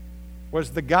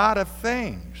 was the God of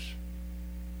things.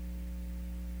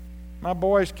 My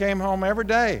boys came home every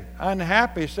day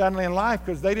unhappy suddenly in life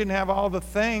because they didn't have all the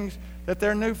things that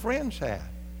their new friends had.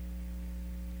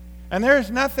 And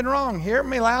there's nothing wrong. Hear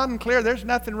me loud and clear. There's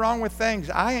nothing wrong with things.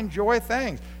 I enjoy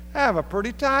things. I have a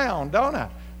pretty tie on, don't I?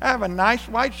 I have a nice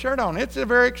white shirt on. It's a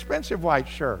very expensive white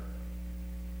shirt.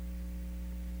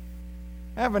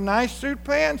 I have a nice suit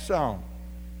pants on.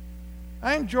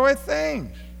 I enjoy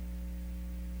things.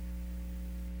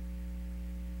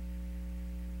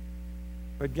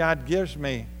 But God gives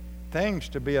me things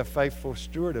to be a faithful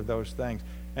steward of those things.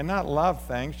 And not love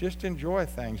things, just enjoy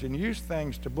things and use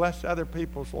things to bless other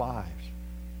people's lives.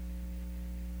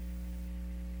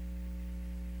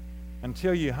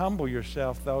 Until you humble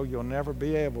yourself, though, you'll never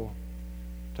be able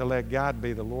to let God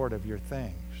be the Lord of your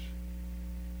things.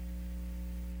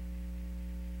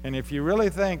 And if you really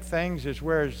think things is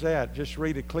where it's at, just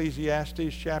read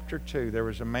Ecclesiastes chapter 2. There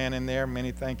was a man in there,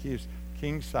 many think he was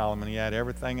King Solomon. He had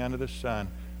everything under the sun,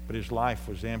 but his life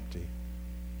was empty.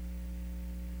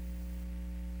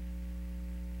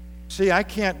 See, I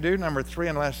can't do number 3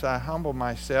 unless I humble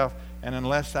myself and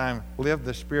unless I live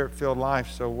the Spirit-filled life.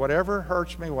 So whatever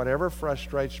hurts me, whatever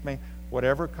frustrates me,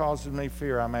 whatever causes me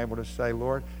fear, I'm able to say,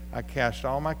 Lord, I cast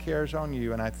all my cares on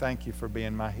you, and I thank you for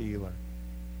being my healer.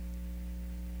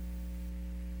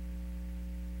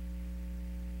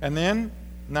 And then,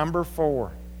 number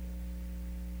 4.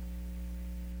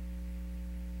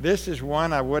 This is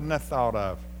one I wouldn't have thought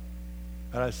of.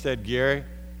 But I said, Gary,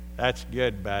 that's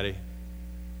good, buddy.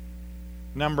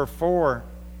 Number 4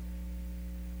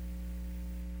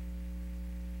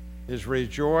 is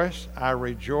rejoice. I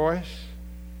rejoice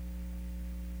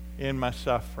in my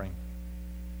suffering.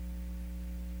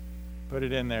 Put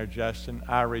it in there, Justin.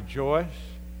 I rejoice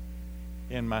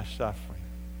in my suffering.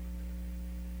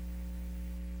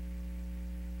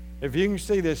 If you can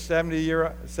see this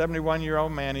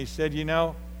 71-year-old man, he said, you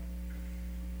know,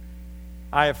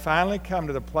 I have finally come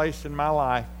to the place in my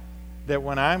life that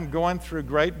when I'm going through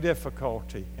great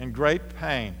difficulty and great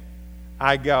pain,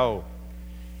 I go,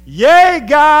 yay,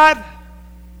 God!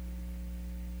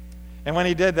 And when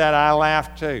he did that, I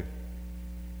laughed too.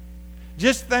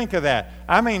 Just think of that.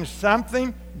 I mean,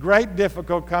 something great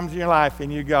difficult comes in your life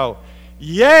and you go,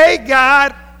 yay,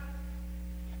 God!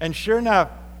 And sure enough,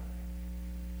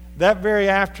 that very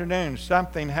afternoon,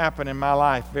 something happened in my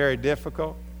life very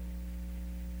difficult.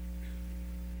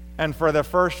 And for the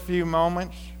first few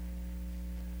moments,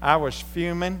 I was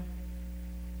fuming.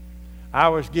 I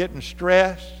was getting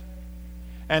stressed.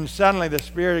 And suddenly the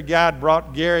Spirit of God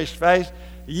brought Gary's face.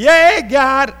 Yay,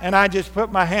 God! And I just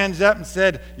put my hands up and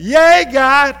said, yay,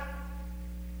 God!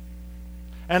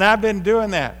 And I've been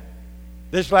doing that.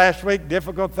 This last week,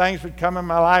 difficult things would come in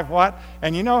my life. What?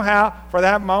 And you know how, for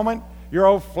that moment, your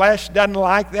old flesh doesn't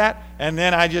like that? And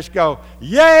then I just go,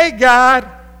 yay, God!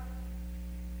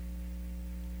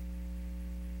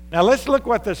 Now let's look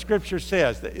what the Scripture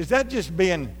says. Is that just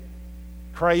being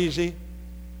crazy?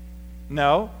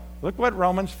 No. Look what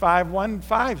Romans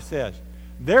 5:1-5 says.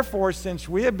 Therefore, since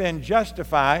we have been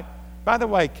justified... By the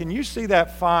way, can you see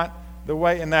that font the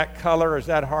way in that color, or is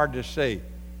that hard to see?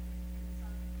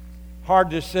 Hard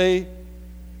to see?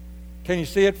 Can you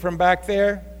see it from back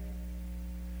there?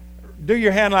 Do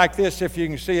your hand like this if you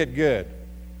can see it good.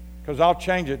 Because I'll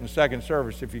change it in second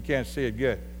service if you can't see it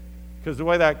good. Because the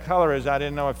way that color is, I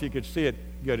didn't know if you could see it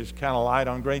good. It's kind of light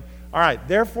on green. All right,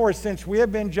 therefore, since we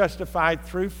have been justified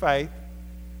through faith,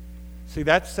 see,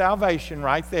 that's salvation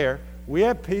right there. We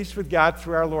have peace with God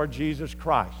through our Lord Jesus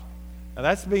Christ. Now,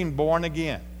 that's being born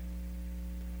again.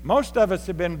 Most of us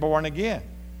have been born again,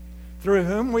 through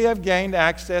whom we have gained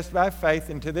access by faith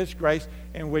into this grace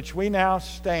in which we now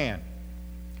stand.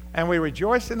 And we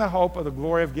rejoice in the hope of the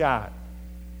glory of God.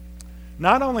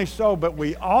 Not only so, but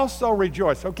we also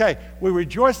rejoice. Okay, we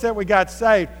rejoice that we got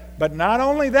saved, but not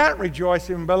only that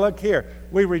rejoicing, but look here,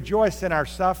 we rejoice in our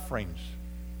sufferings.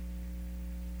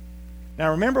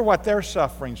 Now remember what their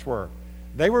sufferings were.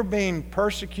 They were being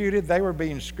persecuted, they were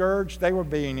being scourged, they were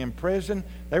being imprisoned,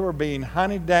 they were being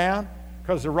hunted down,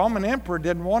 because the Roman emperor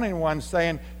didn't want anyone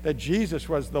saying that Jesus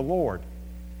was the Lord.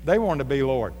 They wanted to be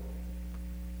Lord.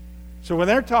 So when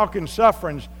they're talking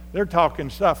sufferings, they're talking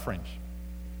sufferings.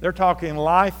 They're talking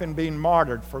life and being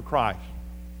martyred for Christ.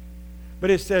 But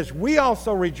it says, we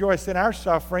also rejoice in our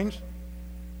sufferings.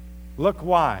 Look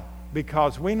why.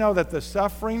 Because we know that the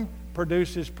suffering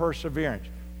produces perseverance.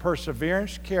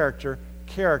 Perseverance, character.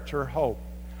 Character, hope.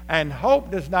 And hope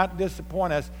does not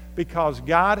disappoint us because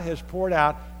God has poured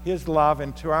out His love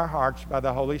into our hearts by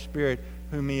the Holy Spirit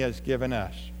whom He has given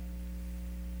us.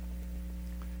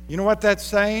 You know what that's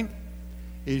saying?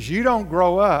 Is you don't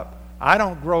grow up, I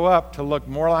don't grow up to look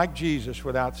more like Jesus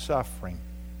without suffering.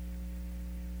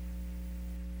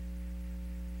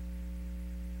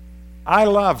 I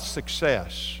love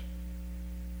success.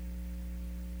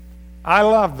 I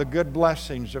love the good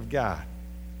blessings of God.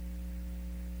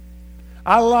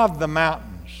 I love the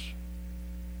mountains.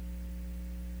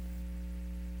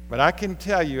 But I can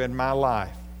tell you in my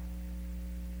life,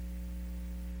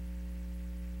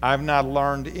 I've not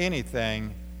learned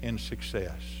anything in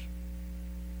success.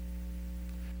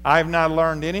 I've not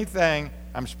learned anything,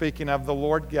 I'm speaking of the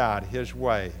Lord God, His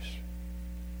ways,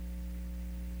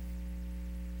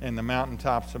 in the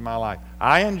mountaintops of my life.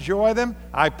 I enjoy them.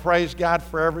 I praise God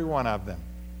for every one of them.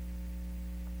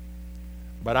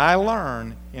 But I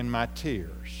learn in my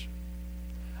tears.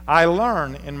 I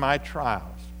learn in my trials.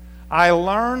 I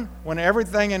learn when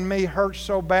everything in me hurts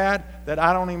so bad that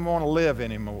I don't even want to live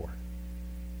anymore.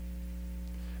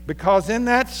 Because in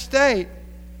that state,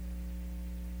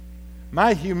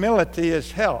 my humility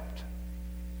is helped.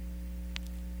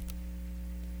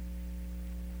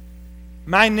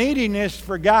 My neediness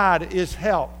for God is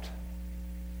helped.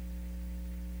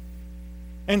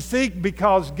 And see,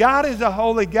 because God is a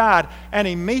holy God and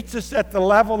He meets us at the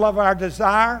level of our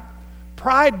desire,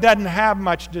 pride doesn't have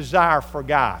much desire for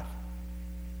God.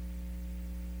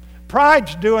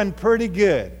 Pride's doing pretty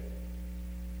good.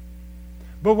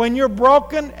 But when you're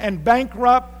broken and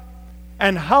bankrupt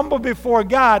and humble before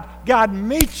God, God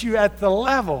meets you at the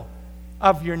level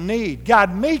of your need.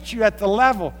 God meets you at the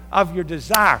level of your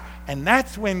desire. And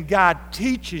that's when God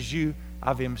teaches you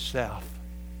of Himself.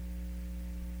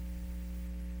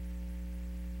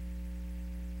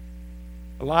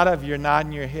 A lot of you are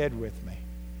nodding your head with me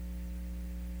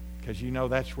because you know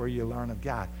that's where you learn of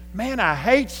God. Man, I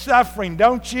hate suffering,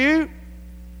 don't you?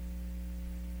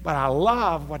 But I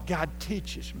love what God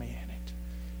teaches me in it.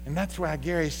 And that's why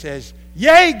Gary says,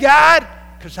 yay, God,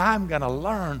 because I'm going to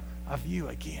learn of you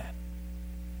again.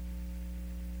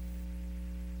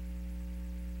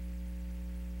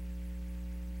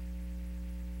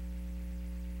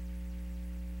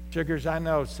 Sugars, I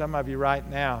know some of you right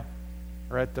now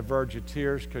are at the verge of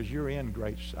tears because you're in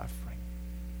great suffering.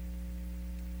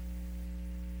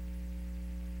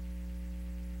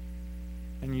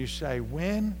 And you say,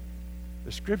 when?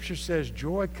 The Scripture says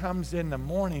joy comes in the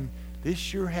morning. This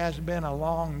sure has been a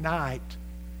long night.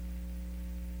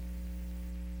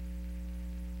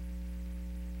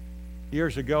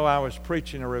 Years ago, I was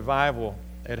preaching a revival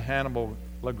at Hannibal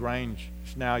LaGrange.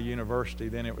 It's now university,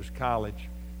 then it was college.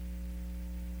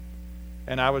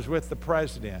 And I was with the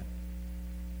president.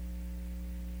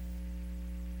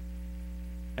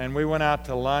 And we went out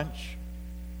to lunch.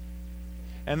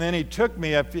 And then he took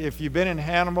me up, if you've been in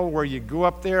Hannibal, where you go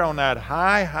up there on that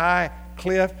high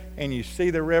cliff and you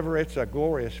see the river, it's a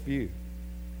glorious view.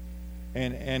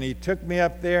 And he took me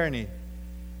up there and he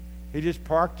just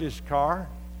parked his car.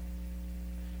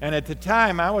 And at the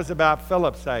time, I was about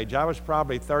Philip's age. I was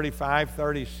probably 35,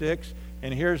 36,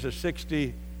 and here's a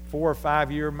 64 or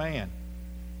 5-year man.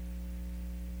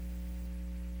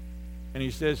 And he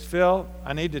says, Phil,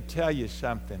 I need to tell you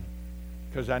something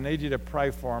because I need you to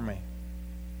pray for me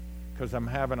because I'm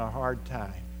having a hard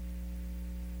time.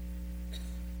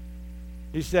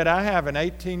 He said, I have an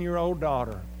 18-year-old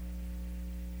daughter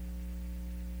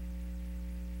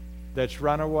that's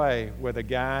run away with a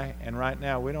guy, and right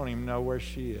now we don't even know where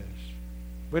she is.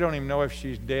 We don't even know if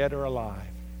she's dead or alive.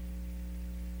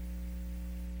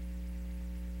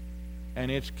 and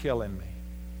it's killing me.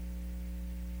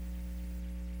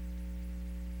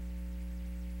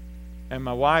 And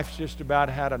my wife's just about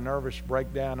had a nervous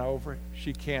breakdown over it.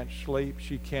 She can't sleep.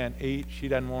 She can't eat. She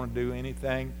doesn't want to do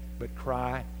anything but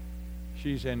cry.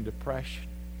 She's in depression.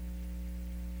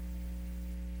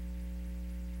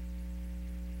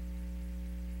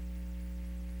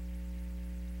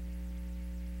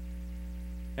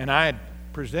 And I had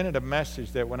presented a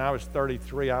message that when I was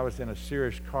 33, I was in a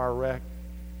serious car wreck,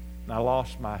 and I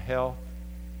lost my health.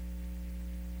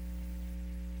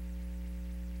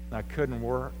 And I couldn't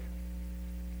work.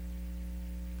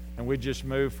 And we just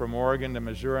moved from Oregon to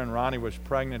Missouri, and Ronnie was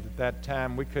pregnant at that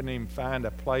time. We couldn't even find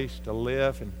a place to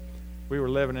live, and we were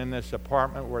living in this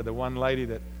apartment where the one lady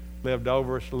that lived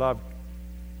over us loved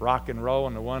rock and roll,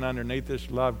 and the one underneath us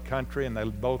loved country, and they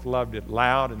both loved it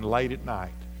loud and late at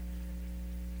night.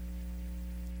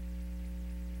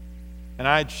 And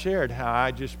I had shared how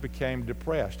I just became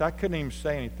depressed. I couldn't even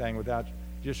say anything without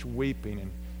just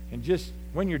weeping. And just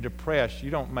when you're depressed,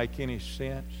 you don't make any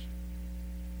sense.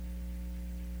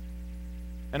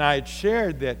 And I had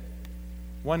shared that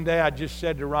one day I just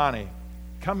said to Ronnie,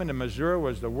 coming to Missouri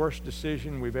was the worst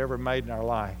decision we've ever made in our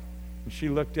life. And she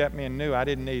looked at me and knew I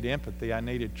didn't need empathy. I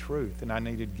needed truth, and I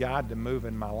needed God to move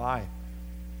in my life.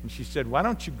 And she said, why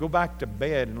don't you go back to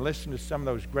bed and listen to some of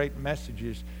those great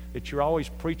messages that you're always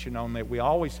preaching on, that we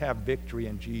always have victory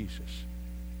in Jesus.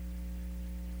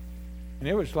 And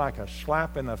it was like a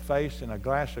slap in the face and a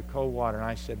glass of cold water. And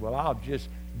I said, well, I'll just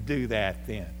do that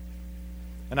then.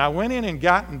 And I went in and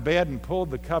got in bed and pulled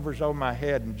the covers over my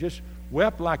head and just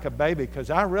wept like a baby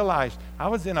because I realized I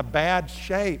was in a bad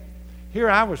shape. Here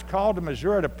I was called to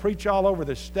Missouri to preach all over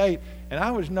the state, and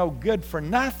I was no good for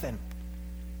nothing.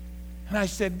 And I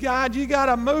said, God, you got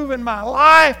to move in my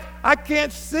life. I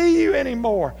can't see you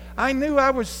anymore. I knew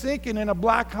I was sinking in a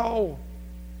black hole.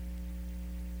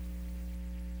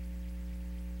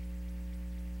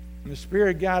 And the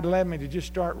Spirit of God led me to just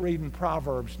start reading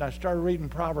Proverbs. And I started reading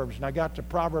Proverbs, and I got to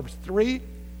Proverbs 3.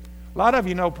 A lot of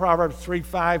you know Proverbs 3,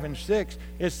 5, and 6.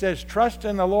 It says, trust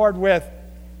in the Lord with...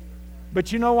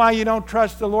 But you know why you don't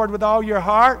trust the Lord with all your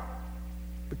heart?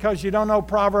 Because you don't know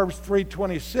Proverbs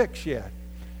 3:26 yet.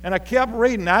 And I kept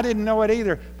reading. I didn't know it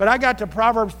either. But I got to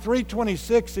Proverbs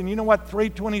 3:26, and you know what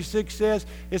 3:26 says?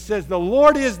 It says, the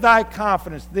Lord is thy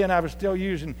confidence. Then I was still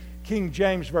using King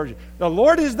James Version. The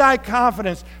Lord is thy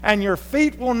confidence, and your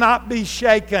feet will not be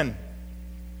shaken.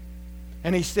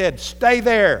 And he said, stay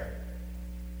there.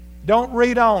 Don't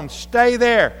read on. Stay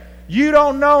there. You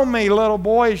don't know me, little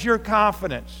boy, as your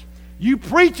confidence. You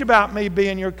preach about me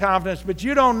being your confidence, but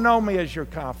you don't know me as your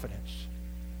confidence.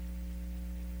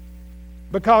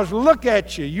 Because look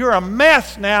at you. You're a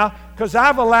mess now because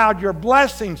I've allowed your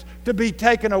blessings to be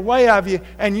taken away of you,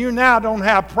 and you now don't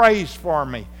have praise for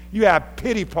me. You have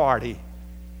pity party.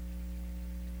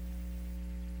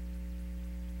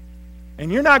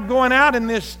 And you're not going out in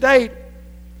this state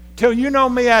till you know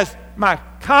me as my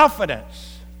confidence.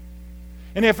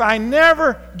 And if I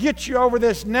never get you over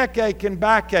this neck ache and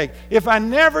backache, if I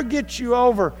never get you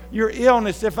over your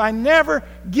illness, if I never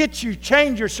get you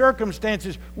change your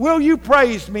circumstances, will you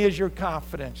praise me as your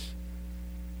confidence?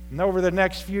 And over the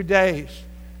next few days,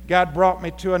 God brought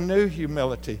me to a new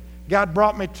humility. God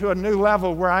brought me to a new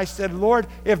level where I said, Lord,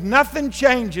 if nothing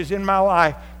changes in my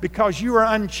life because you are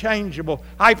unchangeable,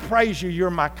 I praise you, you're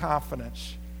my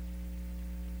confidence.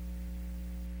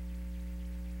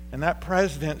 And that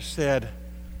president said,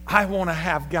 I want to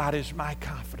have God as my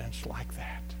confidence like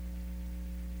that.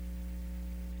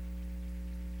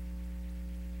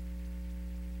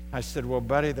 I said, well,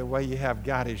 buddy, the way you have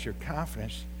God as your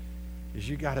confidence is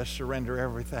you got to surrender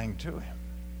everything to Him.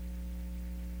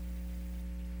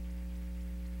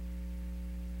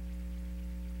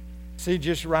 See,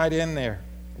 just right in there,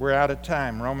 we're out of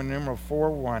time. Roman numeral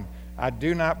 4:1. I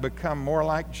do not become more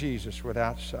like Jesus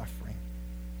without suffering.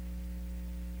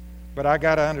 But I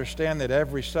got to understand that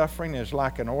every suffering is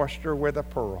like an oyster with a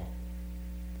pearl.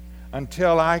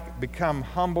 Until I become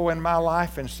humble in my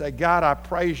life and say, God, I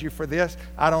praise you for this.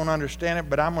 I don't understand it,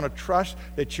 but I'm going to trust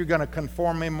that you're going to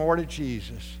conform me more to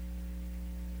Jesus.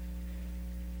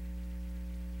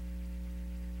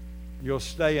 You'll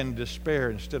stay in despair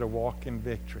instead of walk in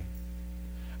victory.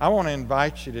 I want to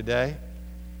invite you today.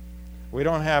 We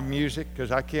don't have music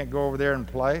because I can't go over there and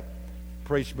play.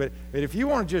 Preach, but if you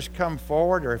want to just come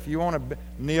forward, or if you want to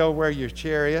kneel where your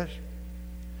chair is,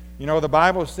 you know, the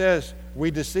Bible says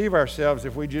we deceive ourselves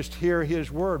if we just hear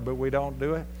His word, but we don't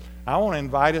do it. I want to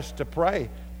invite us to pray,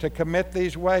 to commit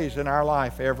these ways in our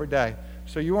life every day.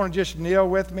 So you want to just kneel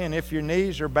with me, and if your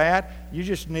knees are bad, you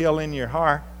just kneel in your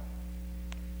heart.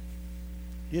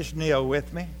 Just kneel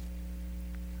with me.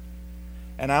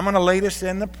 And I'm going to lead us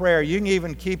in the prayer. You can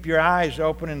even keep your eyes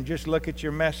open and just look at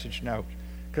your message notes,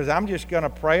 because I'm just going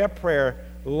to pray a prayer.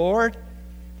 Lord,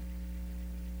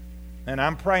 and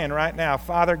I'm praying right now,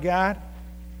 Father God,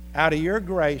 out of your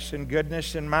grace and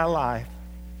goodness in my life,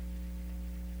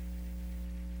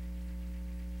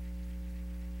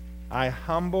 I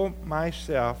humble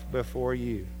myself before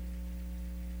you.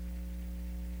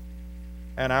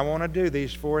 And I want to do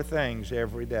these 4 things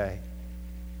every day.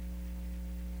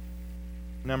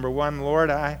 Number 1, Lord,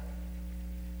 I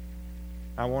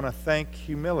want to think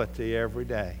humility every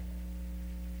day.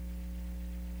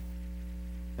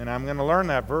 And I'm going to learn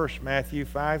that verse, Matthew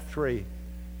 5:3,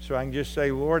 so I can just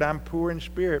say, Lord, I'm poor in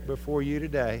spirit before you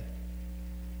today,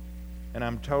 and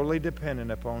I'm totally dependent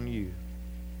upon you.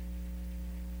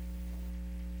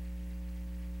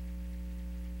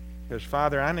 Because,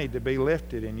 Father, I need to be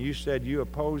lifted, and you said you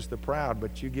oppose the proud,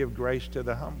 but you give grace to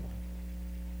the humble.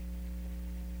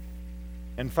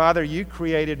 And, Father, you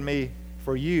created me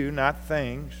for you, not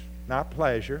things, not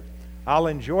pleasure. I'll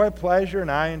enjoy pleasure,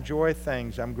 and I enjoy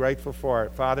things. I'm grateful for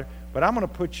it, Father. But I'm going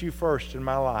to put you first in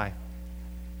my life.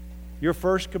 Your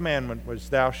first commandment was,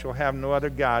 thou shalt have no other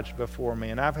gods before me.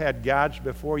 And I've had gods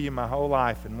before you my whole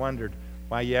life and wondered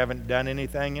why you haven't done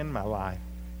anything in my life.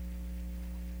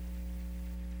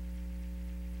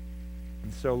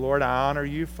 And so, Lord, I honor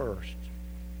you first.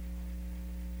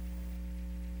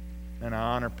 And I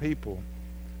honor people.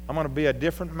 I'm going to be a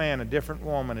different man, a different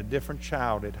woman, a different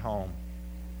child at home,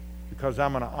 because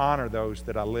I'm going to honor those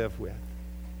that I live with.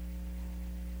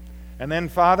 And then,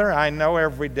 Father, I know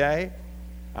every day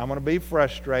I'm going to be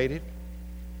frustrated.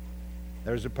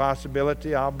 There's a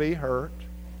possibility I'll be hurt.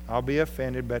 I'll be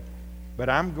offended, but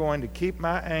I'm going to keep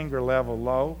my anger level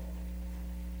low,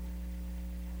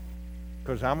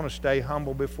 because I'm going to stay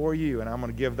humble before you, and I'm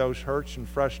going to give those hurts and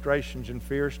frustrations and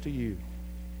fears to you.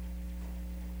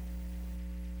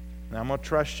 And I'm going to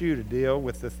trust you to deal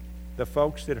with the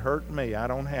folks that hurt me. I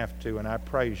don't have to, and I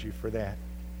praise you for that.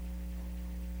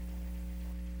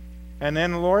 And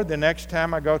then, Lord, the next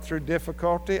time I go through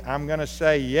difficulty, I'm going to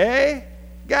say, yay,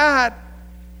 God,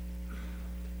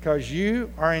 because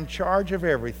you are in charge of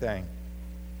everything.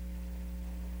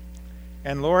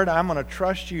 And, Lord, I'm going to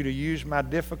trust you to use my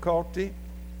difficulty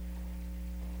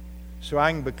so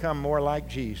I can become more like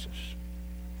Jesus.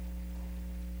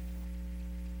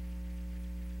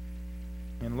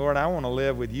 And, Lord, I want to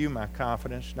live with you, my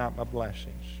confidence, not my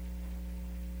blessings.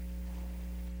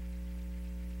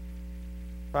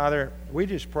 Father, we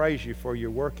just praise you for your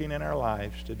working in our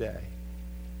lives today,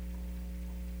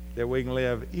 that we can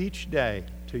live each day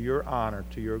to your honor,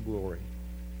 to your glory.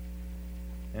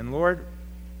 And, Lord,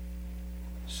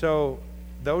 so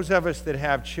those of us that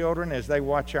have children, as they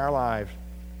watch our lives,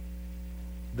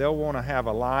 they'll want to have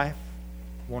a life,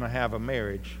 want to have a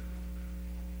marriage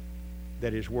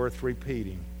that is worth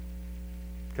repeating,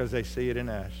 because they see it in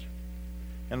us.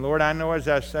 And Lord, I know as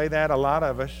I say that, a lot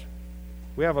of us,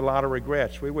 we have a lot of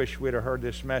regrets. We wish we'd have heard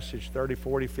this message 30,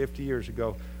 40, 50 years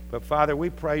ago. But Father, we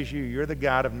praise you. You're the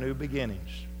God of new beginnings.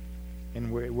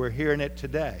 And we're hearing it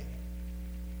today.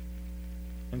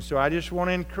 And so I just want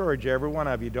to encourage every one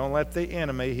of you, don't let the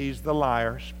enemy, he's the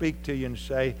liar, speak to you and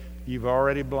say, you've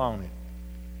already blown it.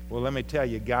 Well, let me tell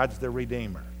you, God's the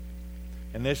Redeemer.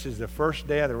 And this is the first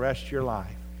day of the rest of your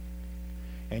life.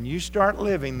 And you start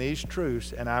living these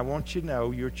truths, and I want you to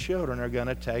know your children are going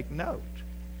to take note.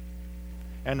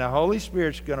 And the Holy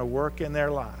Spirit's going to work in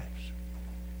their lives.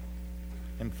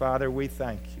 And Father, we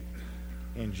thank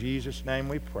you. In Jesus' name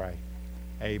we pray.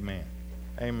 Amen.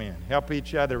 Amen. Help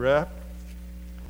each other up.